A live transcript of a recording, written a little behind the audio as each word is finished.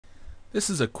This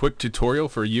is a quick tutorial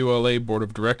for ULA Board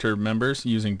of Director members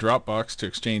using Dropbox to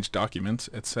exchange documents,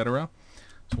 etc.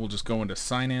 So we'll just go into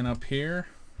Sign In up here.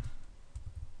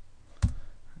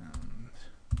 And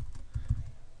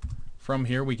from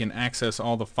here we can access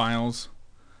all the files,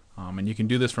 and you can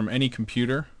do this from any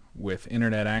computer with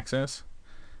internet access.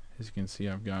 As you can see,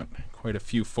 I've got quite a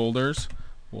few folders.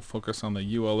 We'll focus on the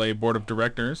ULA Board of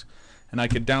Directors, and I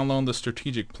could download the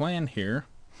strategic plan here,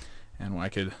 and I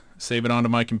could save it onto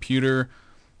my computer.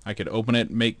 I could open it,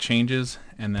 make changes,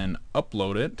 and then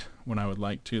upload it when I would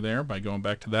like to there by going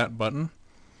back to that button.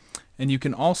 And you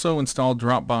can also install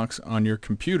Dropbox on your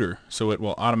computer so it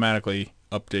will automatically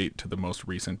update to the most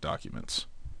recent documents.